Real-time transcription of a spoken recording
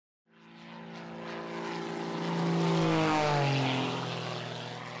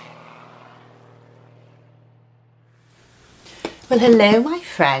Well, hello, my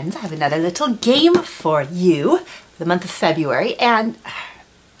friends. I have another little game for you for the month of February, and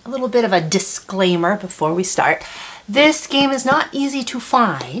a little bit of a disclaimer before we start. This game is not easy to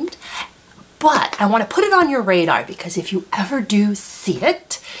find, but I want to put it on your radar because if you ever do see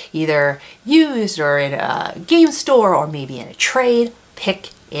it, either used or in a game store or maybe in a trade, pick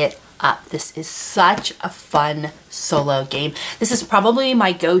it up. This is such a fun solo game. This is probably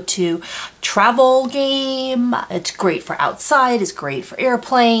my go-to travel game. It's great for outside. It's great for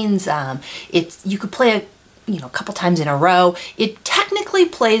airplanes. You could play it, a couple times in a row. It technically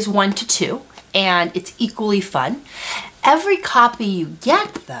plays 1 to 2, and it's equally fun. Every copy you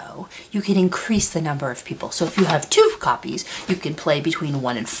get, though, you can increase the number of people. So if you have 2 copies, you can play between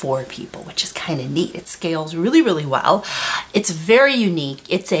 1 and 4 people, which is kind of neat. It scales really, really well. It's very unique.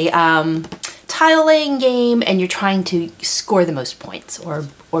 It's a tile laying game, and you're trying to score the most points or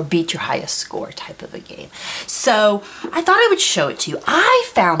beat your highest score type of a game. So I thought I would show it to you. I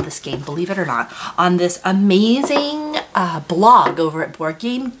found this game, believe it or not, on this amazing blog over at Board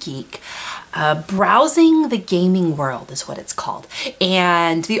Game Geek. Browsing the Gaming World is what it's called.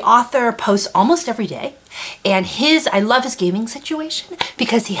 And the author posts almost every day. And I love his gaming situation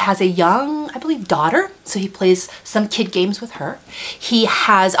because he has a young, I believe, daughter. So he plays some kid games with her. He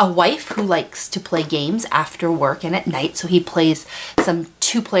has a wife who likes to play games after work and at night. So he plays some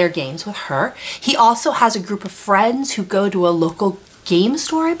 2-player games with her. He also has a group of friends who go to a local game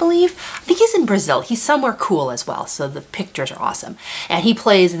store, I believe. I think he's in Brazil. He's somewhere cool as well, so the pictures are awesome. And he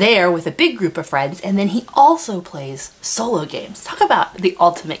plays there with a big group of friends, and then he also plays solo games. Talk about the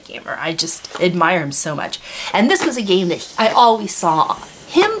ultimate gamer. I just admire him so much. And this was a game that I always saw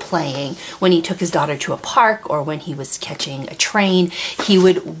him playing when he took his daughter to a park or when he was catching a train. He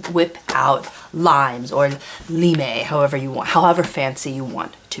would whip out limes or lime, however fancy you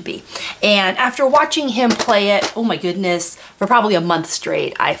want to be. And after watching him play it, oh my goodness, for probably a month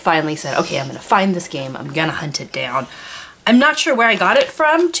straight, I finally said, okay, I'm gonna find this game, I'm gonna hunt it down. I'm not sure where I got it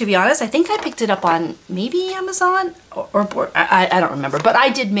from, to be honest. I think I picked it up on maybe Amazon or I don't remember, but I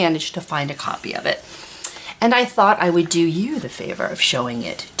did manage to find a copy of it. And I thought I would do you the favor of showing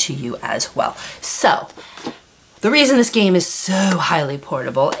it to you as well. So, the reason this game is so highly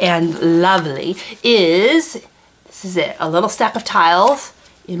portable and lovely is, this is it, a little stack of tiles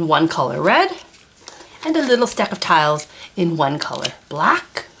in one color red and a little stack of tiles in one color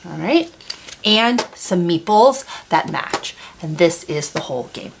black, all right? And some meeples that match. And this is the whole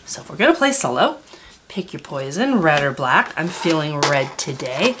game. So if we're gonna play solo, pick your poison, red or black. I'm feeling red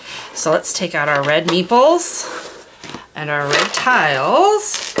today. So let's take out our red meeples and our red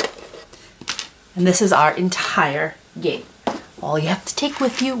tiles. And this is our entire game. All you have to take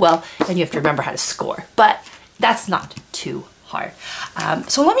with you, well, and you have to remember how to score, but that's not too hard.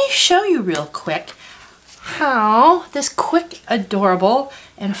 So let me show you real quick how this quick, adorable,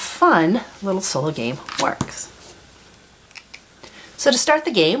 and fun little solo game works. So to start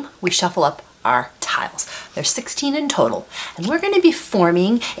the game, we shuffle up our tiles. There's 16 in total, and we're going to be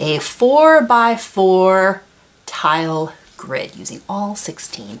forming a 4x4 tile grid using all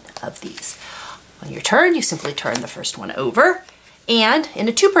 16 of these. On your turn, you simply turn the first one over, and in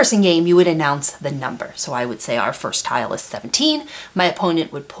a 2-person game, you would announce the number. So I would say our first tile is 17. My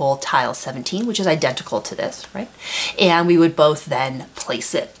opponent would pull tile 17, which is identical to this, right? And we would both then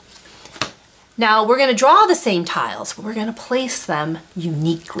place it. Now we're going to draw the same tiles, but we're going to place them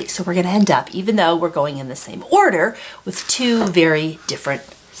uniquely. So we're going to end up, even though we're going in the same order, with 2 very different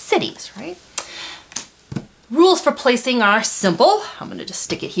cities, right? Rules for placing are simple. I'm going to just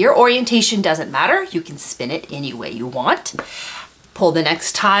stick it here. Orientation doesn't matter. You can spin it any way you want. Pull the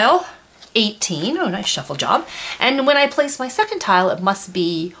next tile, 18. Oh, nice shuffle job. And when I place my second tile, it must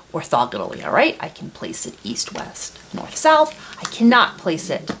be orthogonally, all right? I can place it east, west, north, south. I cannot place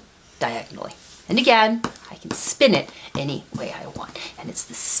it diagonally. And again, I can spin it any way I want. And it's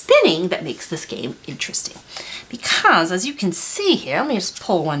the spinning that makes this game interesting. Because as you can see here, let me just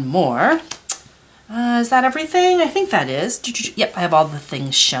pull one more. Is that everything? I think that is. Yep, I have all the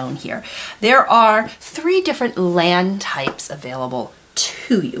things shown here. There are 3 different land types available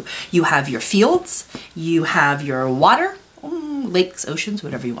to you. You have your fields, you have your water, lakes, oceans,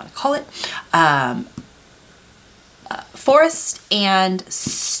 whatever you want to call it, forest, and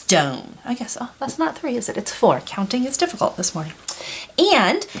stone. I guess, oh, that's not 3, is it? It's 4. Counting is difficult this morning.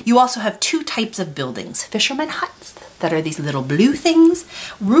 And you also have 2 types of buildings. Fisherman huts, that are these little blue things,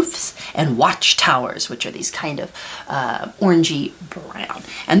 roofs, and watchtowers, which are these kind of orangey brown.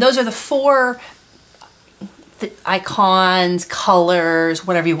 And those are the 4 icons, colors,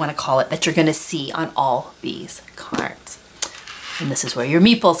 whatever you want to call it, that you're going to see on all these cards. And this is where your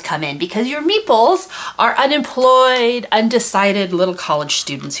meeples come in, because your meeples are unemployed, undecided little college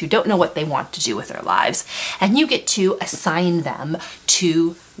students who don't know what they want to do with their lives. And you get to assign them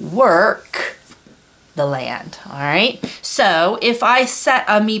to work the land, all right? So if I set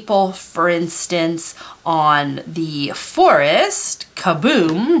a meeple, for instance, on the forest,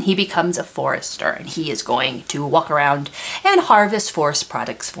 kaboom, he becomes a forester, and he is going to walk around and harvest forest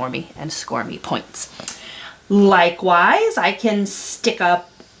products for me and score me points. Likewise, I can stick a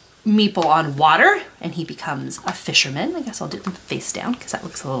meeple on water and he becomes a fisherman. I guess I'll do them face down because that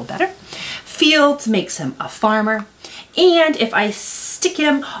looks a little better. Fields makes him a farmer. And if I stick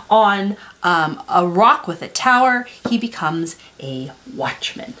him on a rock with a tower, he becomes a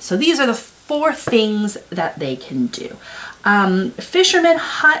watchman. So these are the 4 things that they can do. Fisherman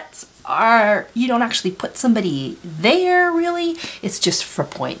huts are, you don't actually put somebody there really, it's just for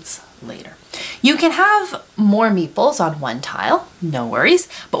points later. You can have more meeples on one tile, no worries,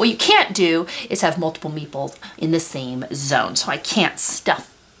 but what you can't do is have multiple meeples in the same zone. So I can't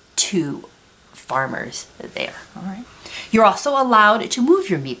stuff 2 farmers there, all right? You're also allowed to move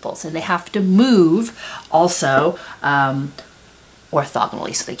your meeples, and they have to move also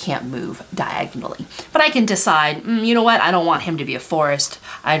orthogonally, so they can't move diagonally. But I can decide, you know what, I don't want him to be a forest.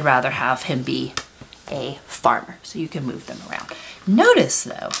 I'd rather have him be a farmer, so you can move them around. Notice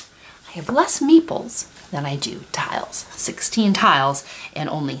though, I have less meeples than I do tiles. 16 tiles and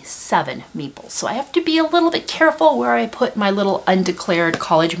only 7 meeples. So I have to be a little bit careful where I put my little undeclared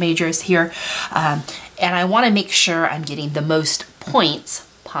college majors here. And I want to make sure I'm getting the most points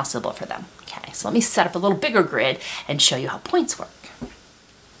possible for them. Okay, so let me set up a little bigger grid and show you how points work.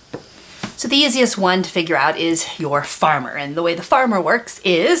 So the easiest one to figure out is your farmer. And the way the farmer works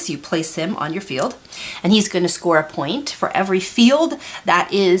is you place him on your field and he's going to score a point for every field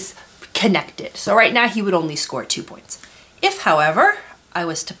that is connected. So right now he would only score 2 points. If, however, I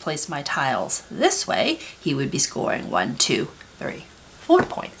was to place my tiles this way, he would be scoring 1, 2, 3, 4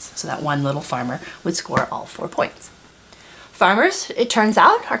 points. So that one little farmer would score all 4 points. Farmers, it turns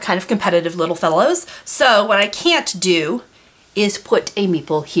out, are kind of competitive little fellows. So what I can't do is put a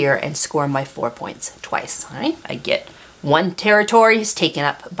meeple here and score my 4 points twice. All right? I get 1 territory is taken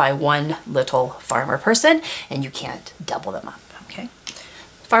up by 1 little farmer person, and you can't double them up. Okay?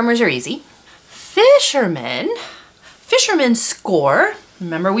 Farmers are easy. Fishermen score,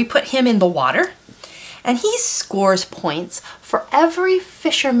 remember we put him in the water, and he scores points for every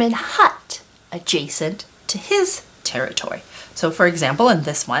fisherman hut adjacent to his territory. So for example, in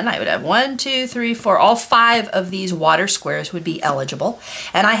this one, I would have 1, 2, 3, 4, all 5 of these water squares would be eligible.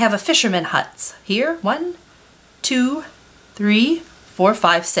 And I have a fisherman huts here, 1, 2, 3, 4,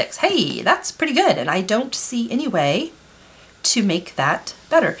 5, 6. Hey, that's pretty good. And I don't see any way to make that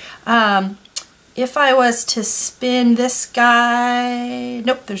better. If I was to spin this guy,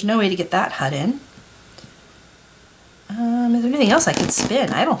 nope, there's no way to get that hut in. Is there anything else I can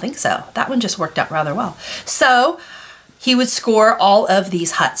spin? I don't think so. That one just worked out rather well. So he would score all of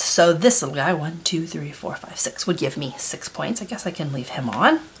these huts. So this little guy, 1, 2, 3, 4, 5, 6, would give me 6 points. I guess I can leave him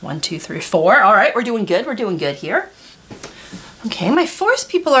on. 1, 2, 3, 4. All right, we're doing good. We're doing good here. Okay, my forest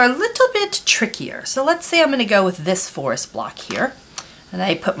people are a little bit trickier. So let's say I'm going to go with this forest block here. And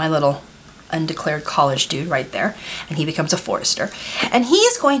I put my little undeclared college dude right there, and he becomes a forester. And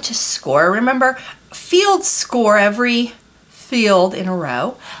he's going to score, remember, fields score every field in a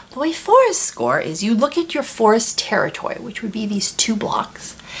row. The way forests score is you look at your forest territory, which would be these 2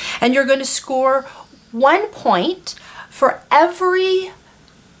 blocks, and you're going to score 1 point for every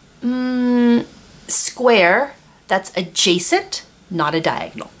square that's adjacent, not a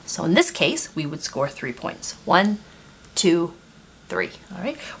diagonal. So in this case, we would score 3 points. 1, 2, 3. All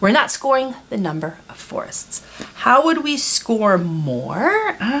right. We're not scoring the number of forests. How would we score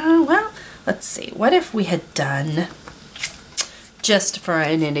more? Well, let's see. What if we had done, just for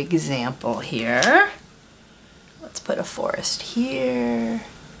an example here, let's put a forest here.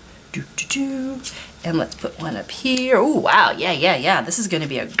 And let's put one up here. Oh, wow. Yeah. This is going to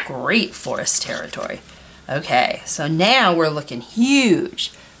be a great forest territory. Okay, so now we're looking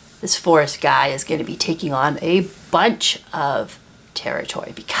huge. This forest guy is going to be taking on a bunch of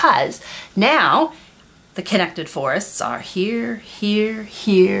territory because now the connected forests are here, here,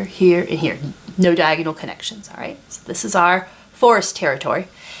 here, here, and here. No diagonal connections, all right? So this is our forest territory,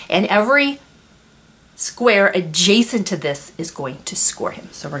 and every square adjacent to this is going to score him.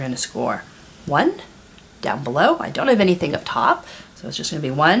 So we're going to score 1 down below. I don't have anything up top, so it's just going to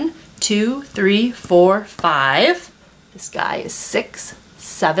be 1, 2, 3, 4, 5. This guy is 6,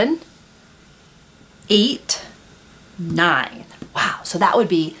 7, 8, 9. Wow, so that would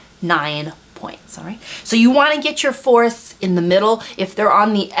be 9 points, all right? So you want to get your forests in the middle. If they're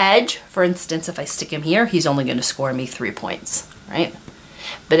on the edge, for instance, if I stick him here, he's only going to score me 3 points, right?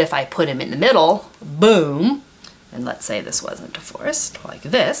 But if I put him in the middle, boom, and let's say this wasn't a forest, like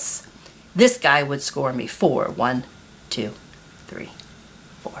this guy would score me 4. 1, 2, 3,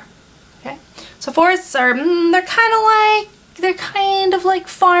 4, okay? So forests are, they're kind of like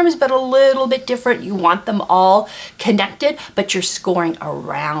farms, but a little bit different. You want them all connected, but you're scoring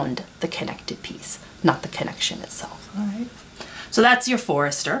around the connected piece, not the connection itself, all right? So that's your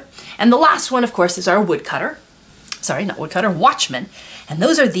forester. And the last one, of course, is our woodcutter. Sorry, not woodcutter, watchman. And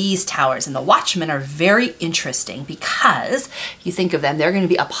those are these towers. And the watchmen are very interesting because you think of them, they're going to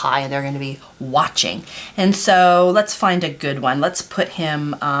be up high and they're going to be watching. And so let's find a good one. Let's put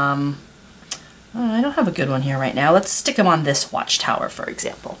him, I don't have a good one here right now. Let's stick him on this watchtower, for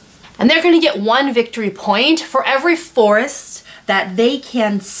example. And they're going to get 1 victory point for every forest that they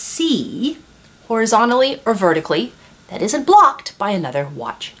can see horizontally or vertically that isn't blocked by another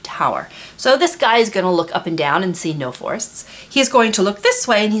watchtower. So this guy is going to look up and down and see no forests. He's going to look this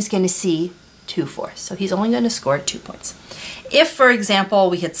way and he's going to see 2 forests. So he's only going to score 2 points. If, for example,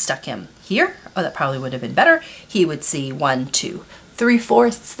 we had stuck him here, oh, that probably would have been better. He would see 1, 2, 3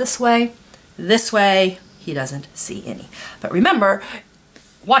 forests this way. This way, he doesn't see any. But remember,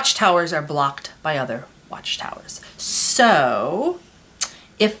 watchtowers are blocked by other watchtowers. So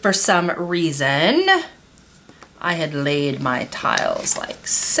if for some reason I had laid my tiles like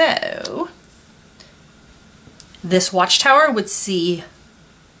so, this watchtower would see,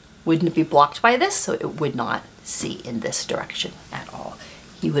 wouldn't be blocked by this, so it would not see in this direction at all.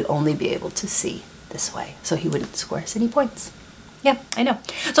 He would only be able to see this way, so he wouldn't score us any points. Yeah, I know.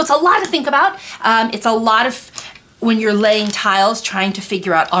 So it's a lot to think about. It's a lot of, when you're laying tiles, trying to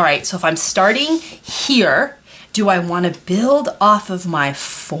figure out, all right, so if I'm starting here, do I want to build off of my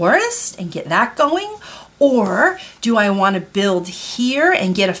forest and get that going? Or do I want to build here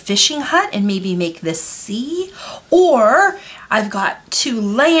and get a fishing hut and maybe make this sea? Or I've got 2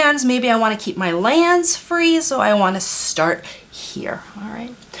 lands, maybe I want to keep my lands free, so I want to start here, all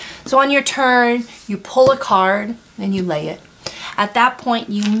right? So on your turn, you pull a card and you lay it. At that point,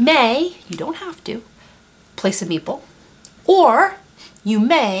 you don't have to, place a meeple, or you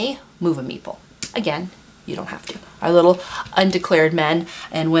may move a meeple. Again, you don't have to. Our little undeclared men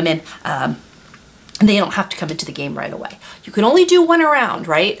and women, they don't have to come into the game right away. You can only do 1 round,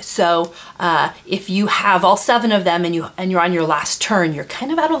 right? So if you have all 7 of them and you're on your last turn, you're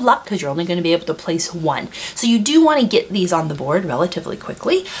kind of out of luck because you're only going to be able to place 1. So you do want to get these on the board relatively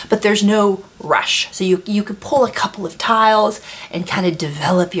quickly, but there's no rush. So you could pull a couple of tiles and kind of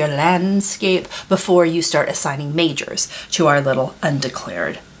develop your landscape before you start assigning majors to our little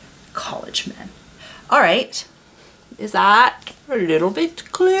undeclared college men. All right, is that a little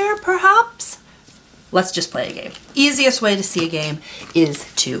bit clear perhaps? Let's just play a game. Easiest way to see a game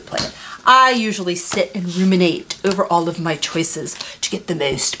is to play it. I usually sit and ruminate over all of my choices to get the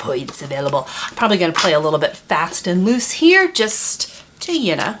most points available. I'm probably going to play a little bit fast and loose here just to,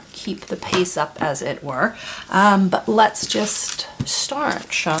 you know, keep the pace up as it were. But let's just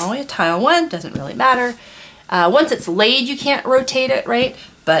start, shall we? Tile 1, doesn't really matter. Once it's laid, you can't rotate it, right?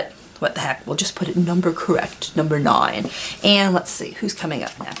 But what the heck, we'll just put it number correct, number 9. And let's see, who's coming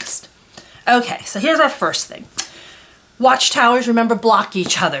up next? Okay, so here's our first thing. Watchtowers, remember, block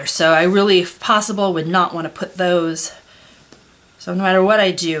each other. So I really, if possible, would not want to put those. So no matter what I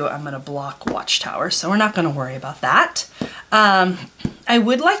do, I'm going to block watchtowers. So we're not going to worry about that. I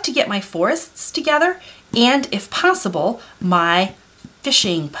would like to get my forests together and, if possible, my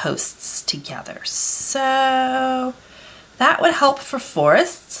fishing posts together. So that would help for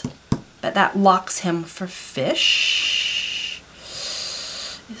forests, but that locks him for fish.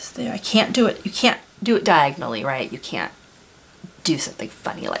 Is there? I can't do it. You can't do it diagonally, right? You can't do something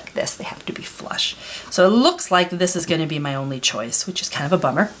funny like this. They have to be flush. So it looks like this is going to be my only choice, which is kind of a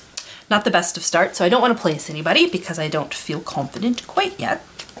bummer. Not the best of start, so I don't want to place anybody because I don't feel confident quite yet.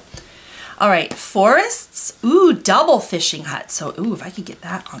 All right, forests. Ooh, double fishing hut. So, ooh, if I could get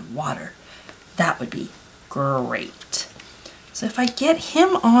that on water, that would be great. So if I get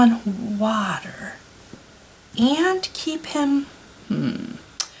him on water and keep him,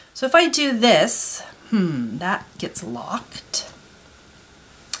 So if I do this, that gets locked.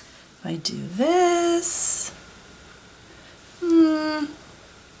 If I do this,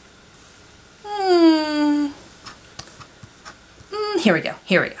 here we go,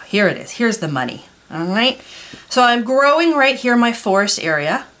 here it is, here's the money, all right? So I'm growing right here in my forest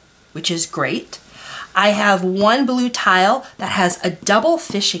area, which is great. I have 1 blue tile that has a double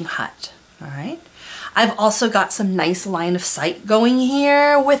fishing hut, all right? I've also got some nice line of sight going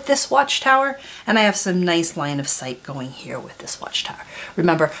here with this watchtower, and I have some nice line of sight going here with this watchtower.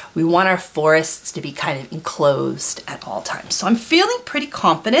 Remember, we want our forests to be kind of enclosed at all times. So I'm feeling pretty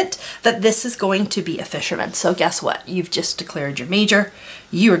confident that this is going to be a fisherman. So guess what? You've just declared your major.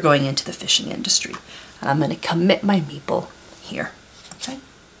 You are going into the fishing industry. And I'm going to commit my meeple here. Okay.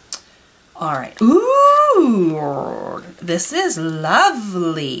 All right. Ooh, this is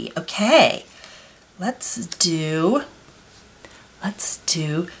lovely. Okay. Let's do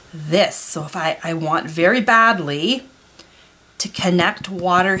this. So if I want very badly to connect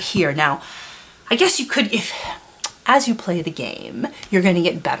water here. Now, I guess you could, if as you play the game, you're going to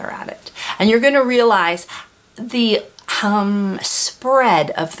get better at it. And you're going to realize the spread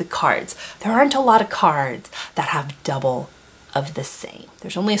of the cards. There aren't a lot of cards that have double of the same.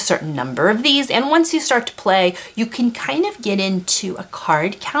 There's only a certain number of these, and once you start to play, you can kind of get into a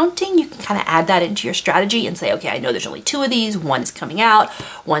card counting. You can kind of add that into your strategy and say, okay, I know there's only 2 of these, one's coming out,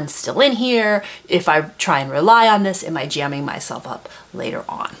 one's still in here. If I try and rely on this, am I jamming myself up later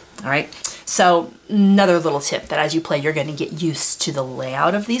on? All right. So another little tip that as you play, you're going to get used to the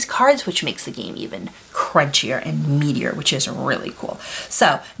layout of these cards, which makes the game even crunchier and meatier, which is really cool.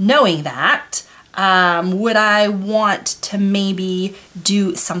 So knowing that, would I want to maybe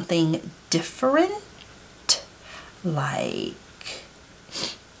do something different? Like,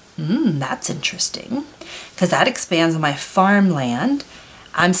 that's interesting, because that expands my farmland.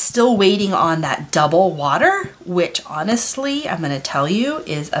 I'm still waiting on that double water, which honestly, I'm going to tell you,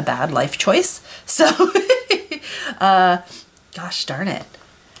 is a bad life choice. So, gosh darn it.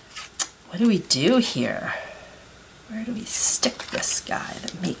 What do we do here? Where do we stick this guy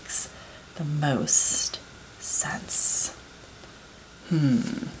that makes the most sense? All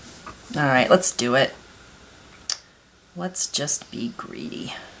right, let's do it. Let's just be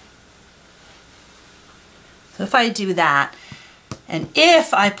greedy. So if I do that, and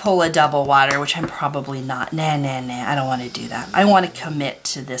if I pull a double water, which I'm probably not, nah, I don't want to do that. I want to commit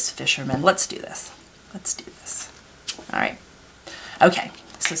to this fisherman. Let's do this. Let's do this. All right. Okay,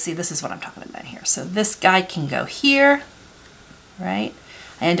 so see, this is what I'm talking about here. So this guy can go here, right?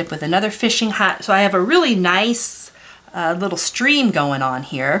 I end up with another fishing hut. So I have a really nice little stream going on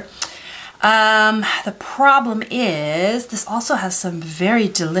here. The problem is this also has some very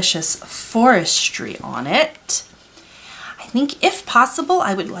delicious forestry on it. I think if possible,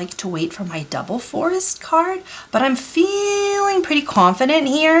 I would like to wait for my double forest card, but I'm feeling pretty confident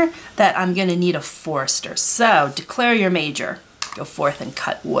here that I'm going to need a forester. So declare your major. Go forth and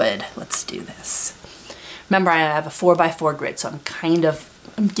cut wood. Let's do this. Remember, I have a 4x4 grid, so I'm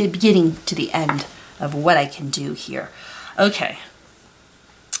getting to the end of what I can do here. Okay.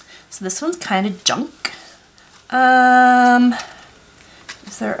 So this one's kind of junk.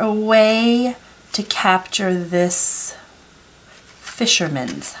 Is there a way to capture this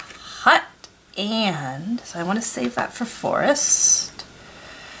fisherman's hut? And so I want to save that for forest.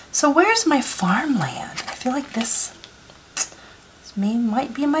 So where's my farmland? I feel like this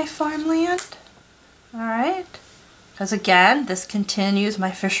might be my farmland. All right. Because again, this continues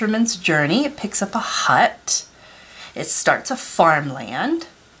my fisherman's journey. It picks up a hut. It starts a farmland.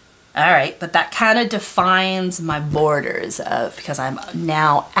 All right, but that kind of defines my borders of, because I'm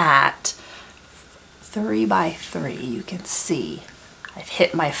now at 3x3, you can see I've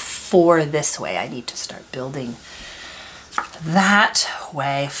hit my 4 this way. I need to start building that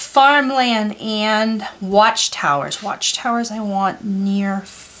way. Farmland and watchtowers. Watchtowers I want near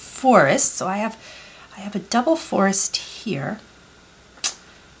forest, so I have a double forest here,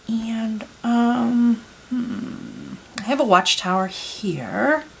 and I have a watchtower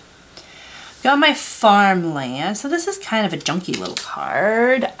here. Got my farmland, so this is kind of a junky little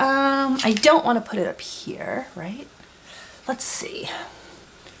card. I don't want to put it up here, right? Let's see.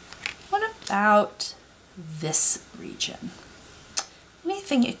 What about this region?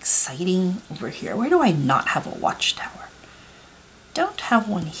 Anything exciting over here? Where do I not have a watchtower? Don't have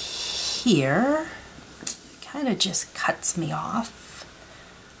one here. Kind of just cuts me off.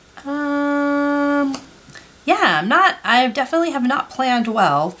 Yeah, I definitely have not planned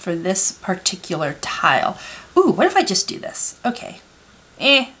well for this particular tile. Ooh, what if I just do this? Okay.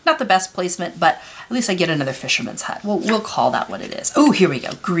 Not the best placement, but at least I get another fisherman's hut. We'll call that what it is. Oh, here we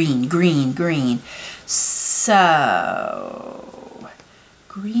go. Green, green, green. So,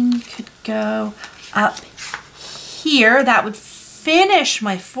 green could go up here. That would finish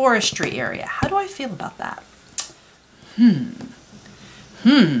my forestry area. How do I feel about that?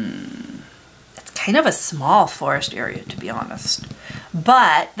 It's kind of a small forest area, to be honest.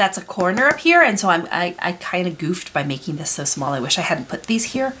 But that's a corner up here, and so I kind of goofed by making this so small. I wish I hadn't put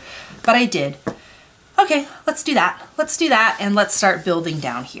these here, but I did. Okay, let's do that. Let's do that and let's start building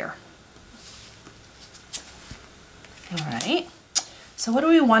down here. All right. So what do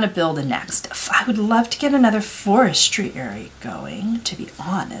we want to build next? I would love to get another forestry area going, to be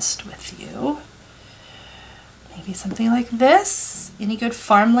honest with you. Maybe something like this. Any good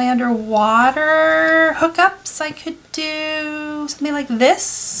farmland or water hookups I could do? Something like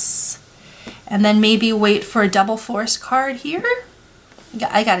this. And then maybe wait for a double forest card here.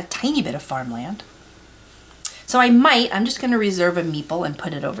 I got a tiny bit of farmland. So I'm just going to reserve a meeple and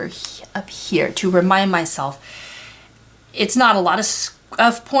put it over up here to remind myself it's not a lot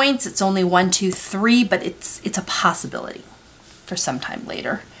of points. It's only 1, 2, 3, but it's a possibility for some time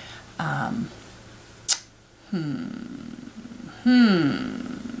later. I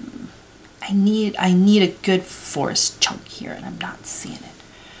need a good forest chunk here, and I'm not seeing it.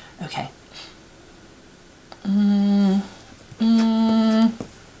 Okay.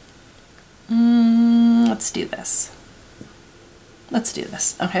 Let's do this. Let's do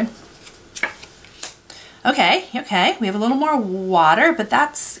this. Okay. Okay, we have a little more water, but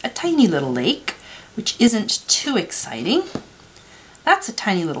that's a tiny little lake, which isn't too exciting. That's a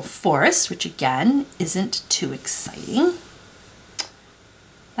tiny little forest, which again, isn't too exciting.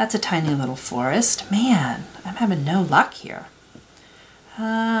 That's a tiny little forest. Man, I'm having no luck here.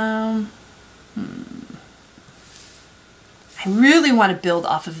 I really want to build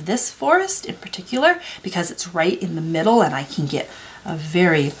off of this forest in particular because it's right in the middle and I can get a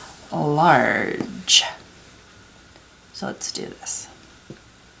very large. So let's do this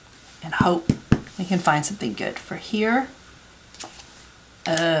and hope we can find something good for here.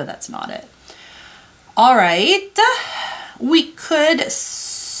 Oh, that's not it. All right, we could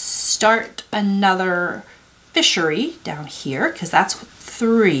start another fishery down here because that's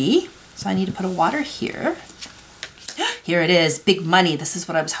 3. So I need to put a water here. Here it is, big money. This is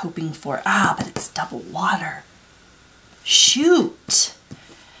what I was hoping for. Ah, but it's double water. Shoot.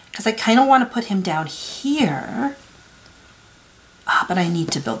 Because I kind of want to put him down here. Ah, but I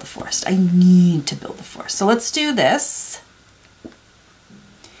need to build the forest. I need to build the forest. So let's do this.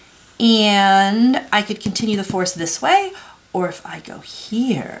 And I could continue the forest this way, or if I go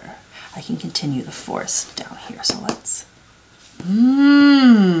here, I can continue the forest down here. So let's,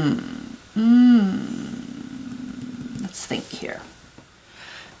 let's think here.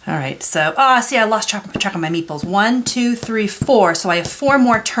 All right, so, see, I lost track of my meeples. 1, 2, 3, 4. So I have 4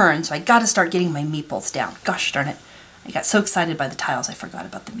 more turns, so I got to start getting my meeples down. Gosh darn it. I got so excited by the tiles, I forgot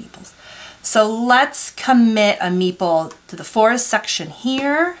about the meeples. So let's commit a meeple to the forest section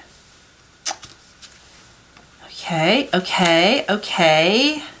here. Okay.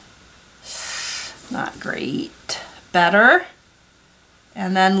 Not great. Better.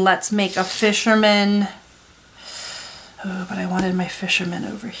 And then let's make a fisherman. Oh, but I wanted my fisherman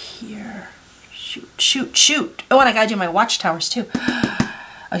over here. Shoot. Oh, and I gotta do my watchtowers too.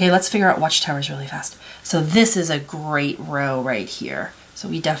 Okay, let's figure out watchtowers really fast. So this is a great row right here. So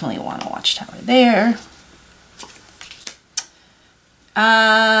we definitely want a watchtower there.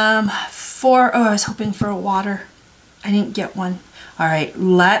 4, oh, I was hoping for a water. I didn't get one. All right,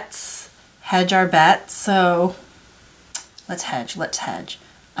 let's hedge our bets. So let's hedge.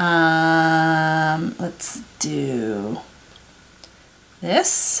 Let's do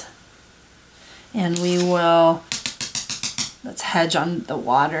this. And we will, let's hedge on the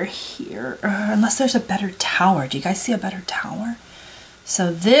water here. Unless there's a better tower. Do you guys see a better tower?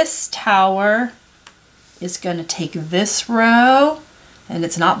 So this tower is going to take this row, and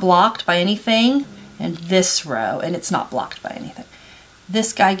it's not blocked by anything, and this row, and it's not blocked by anything.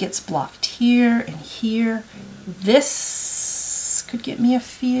 This guy gets blocked here and here. This could get me a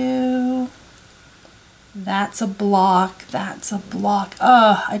few. That's a block. That's a block.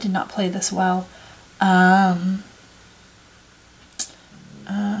 Oh, I did not play this well.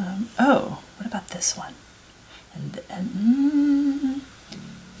 Oh, what about this one? And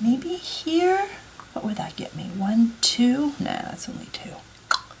maybe here? What would that get me? 1, 2? No, that's only 2.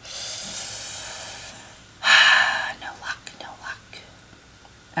 No luck.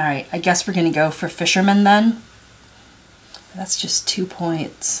 All right, I guess we're gonna go for fisherman then. That's just 2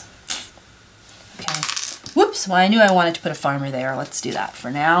 points. Okay. Whoops, well, I knew I wanted to put a farmer there. Let's do that for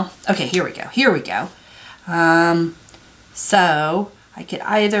now. Okay, here we go. So I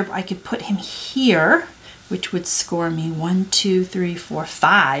could put him here, which would score me 1, 2, 3, 4,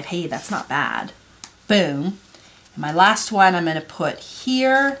 5. Hey, that's not bad. Boom. And my last one I'm gonna put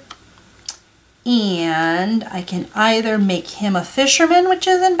here. And I can either make him a fisherman, which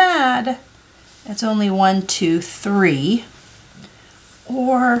isn't bad. It's only 1, 2, 3.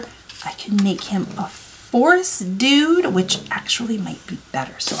 Or I can make him a forest dude, which actually might be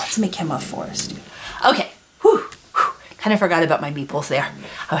better. So let's make him a forest dude. Okay, whew. Kind of forgot about my meeples there.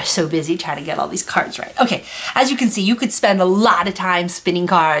 I was so busy trying to get all these cards right. Okay, as you can see, you could spend a lot of time spinning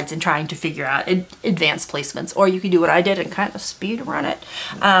cards and trying to figure out advanced placements, or you could do what I did and kind of speed run it.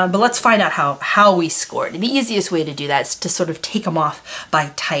 But let's find out how we scored. And the easiest way to do that is to sort of take them off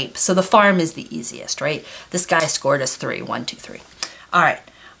by type. So the farm is the easiest, right? This guy scored us 3, 1, 2, 3. All right.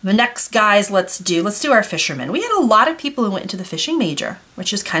 The next guys, let's do our fishermen. We had a lot of people who went into the fishing major,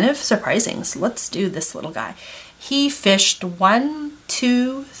 which is kind of surprising. So let's do this little guy. He fished 1,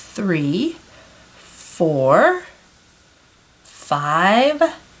 2, 3, 4, 5,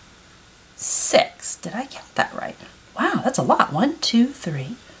 6. Did I count that right? Wow, that's a lot. 1, 2,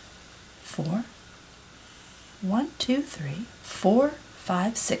 3, 4. 1, 2, 3, 4,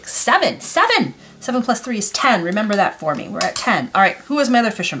 5, 6, 7. 7! 7 plus 3 is 10. Remember that for me. We're at 10. All right, who was my other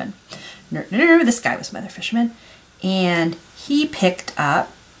fisherman? This guy was my other fisherman. And he picked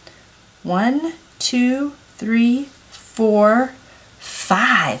up 1, 2, 3, 4,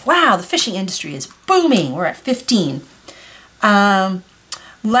 5. Wow, the fishing industry is booming. We're at 15.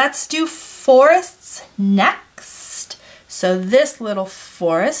 Let's do forests next. So this little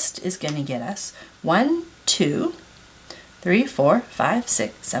forest is going to get us 1, 2, 3, 4, 5,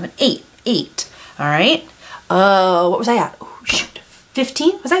 6, 7, 8. 8. All right. What was I at? Oh, shoot.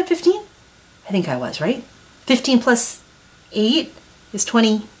 15? Was I at 15? I think I was, right? 15 plus 8 is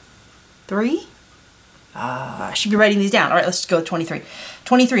 23. I should be writing these down. All right, let's go with 23.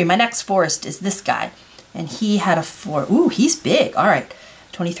 23, my next forest is this guy. And he had a 4. Ooh, he's big. All right,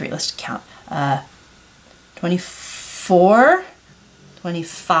 23, let's count. 24,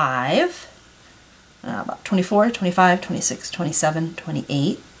 25, about 24, 25, 26, 27,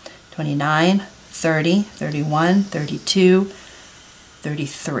 28, 29, 30, 31, 32,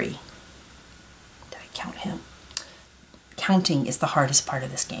 33. Did I count him? Counting is the hardest part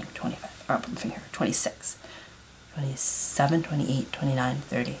of this game. 25. 26, 27, 28, 29,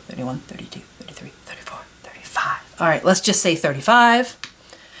 30, 31, 32, 33, 34, 35. All right, let's just say 35.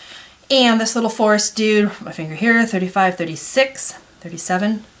 And this little forest dude, put my finger here, 35, 36,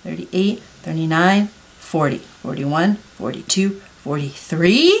 37, 38, 39, 40, 41, 42,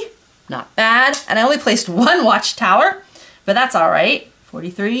 43. Not bad. And I only placed 1 watchtower, but that's all right.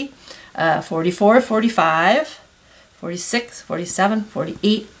 43, 44, 45. 46, 47,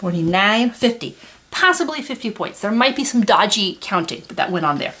 48, 49, 50. Possibly 50 points. There might be some dodgy counting, but that went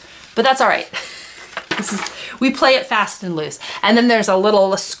on there. But that's all right. We play it fast and loose. And then there's a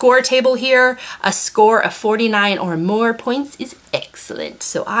little score table here. A score of 49 or more points is excellent.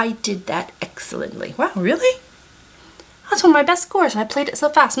 So I did that excellently. Wow, really? That's one of my best scores, and I played it so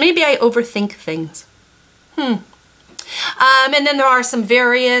fast. Maybe I overthink things. And then there are some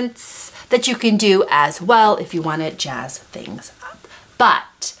variants that you can do as well if you want to jazz things up.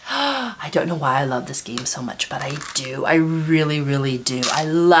 But I don't know why I love this game so much, but I do. I really, really do. I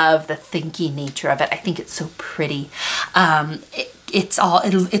love the thinky nature of it. I think it's so pretty. It's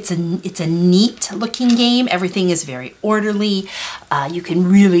a neat looking game. Everything is very orderly. You can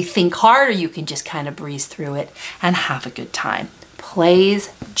really think hard, or you can just kind of breeze through it and have a good time. Plays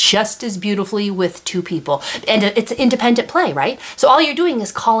just as beautifully with 2 people. And it's an independent play, right? So all you're doing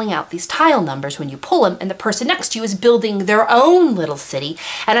is calling out these tile numbers when you pull them, and the person next to you is building their own little city.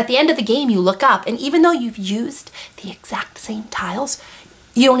 And at the end of the game, you look up, and even though you've used the exact same tiles,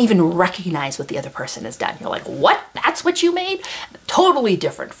 you don't even recognize what the other person has done. You're like, what? That's what you made? Totally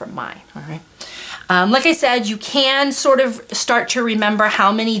different from mine, all right? Like I said, you can sort of start to remember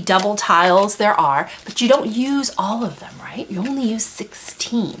how many double tiles there are, but you don't use all of them, right? You only use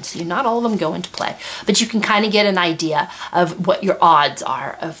 16, so not all of them go into play. But you can kind of get an idea of what your odds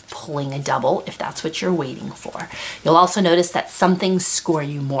are of pulling a double, if that's what you're waiting for. You'll also notice that some things score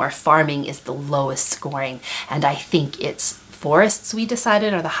you more. Farming is the lowest scoring, and I think it's forests we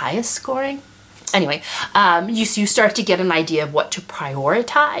decided are the highest scoring. Anyway, you start to get an idea of what to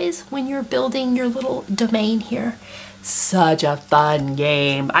prioritize when you're building your little domain here. Such a fun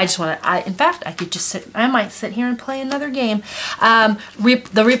game. I just want to, in fact, I could just sit, I might sit here and play another game. The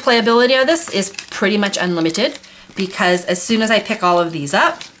replayability of this is pretty much unlimited, because as soon as I pick all of these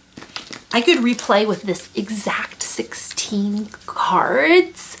up, I could replay with this exact 16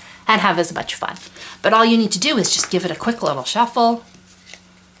 cards and have as much fun. But all you need to do is just give it a quick little shuffle,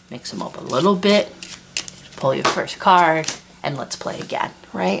 mix them up a little bit, pull your first card, and let's play again,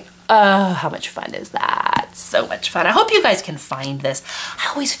 right? Oh, how much fun is that? So much fun. I hope you guys can find this. I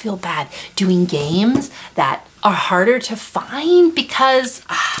always feel bad doing games that are harder to find, because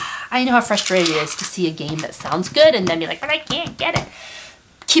I know how frustrating it is to see a game that sounds good and then be like, but I can't get it.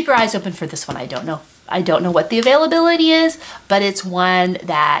 keep your eyes open for this one. I don't know what the availability is, but it's one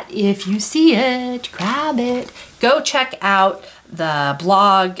that if you see it, grab it. Go check out the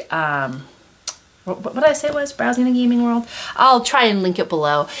blog. What did I say it was? Browsing the Gaming World? I'll try and link it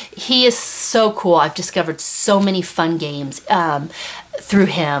below. He is so cool. I've discovered so many fun games through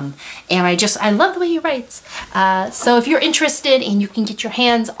him, and I love the way he writes. So if you're interested and you can get your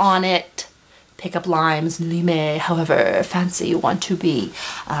hands on it, pick up Limes, Lime, however fancy you want to be.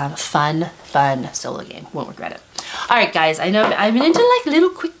 Fun solo game. Won't regret it. All right, guys, I know I've been into like little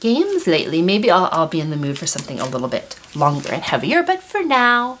quick games lately. Maybe I'll be in the mood for something a little bit longer and heavier, but for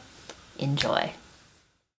now, enjoy.